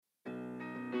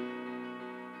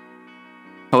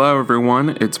Hello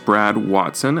everyone, it's Brad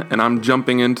Watson, and I'm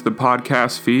jumping into the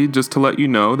podcast feed just to let you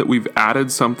know that we've added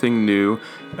something new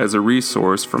as a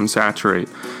resource from Saturate.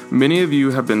 Many of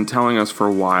you have been telling us for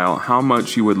a while how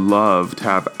much you would love to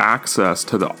have access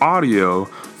to the audio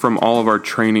from all of our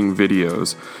training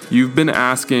videos. You've been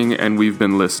asking and we've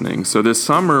been listening. So this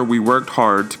summer we worked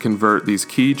hard to convert these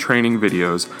key training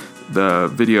videos, the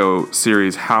video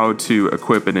series How to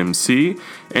Equip an MC,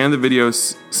 and the video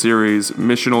series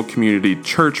Missional Community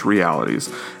Church Realities.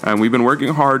 And we've been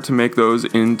working hard to make those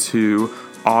into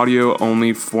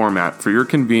audio-only format for your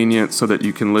convenience so that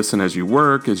you can listen as you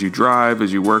work, as you drive,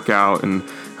 as you work out, and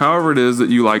however it is that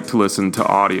you like to listen to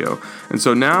audio. And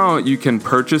so now you can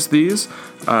purchase these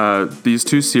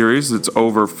two series. It's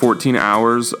over 14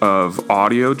 hours of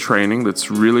audio training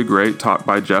that's really great, taught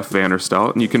by Jeff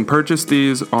Vanderstelt. And you can purchase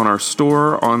these on our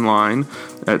store online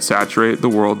at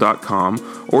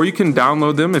saturatetheworld.com, or you can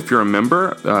download them if you're a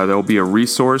member. There'll be a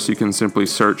resource. You can simply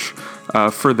search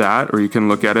for that, or you can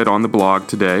look at it on the blog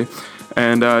today.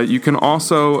 And you can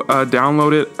also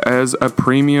download it as a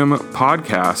premium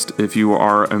podcast if you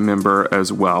are a member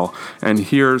as well. And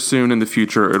here soon in the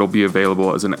future, it'll be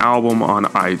available as an album on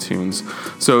iTunes.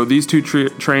 So these two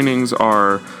trainings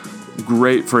are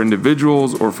great for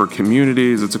individuals or for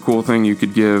communities. It's a cool thing you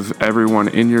could give everyone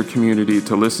in your community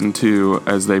to listen to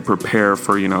as they prepare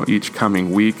for, each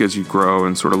coming week as you grow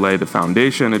and sort of lay the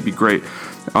foundation. It'd be great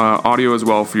audio as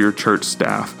well for your church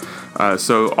staff.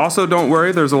 So also don't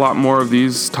worry, there's a lot more of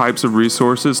these types of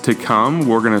resources to come.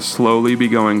 We're going to slowly be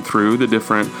going through the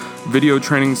different video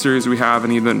training series we have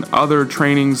and even other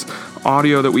trainings,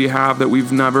 audio that we have that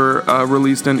we've never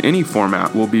released in any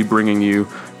format. We'll be bringing you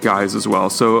guys as well.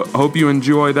 So hope you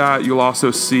enjoy that. You'll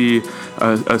also see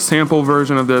a sample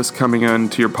version of this coming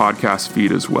into your podcast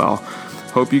feed as well.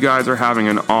 Hope you guys are having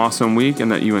an awesome week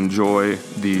and that you enjoy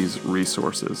these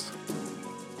resources.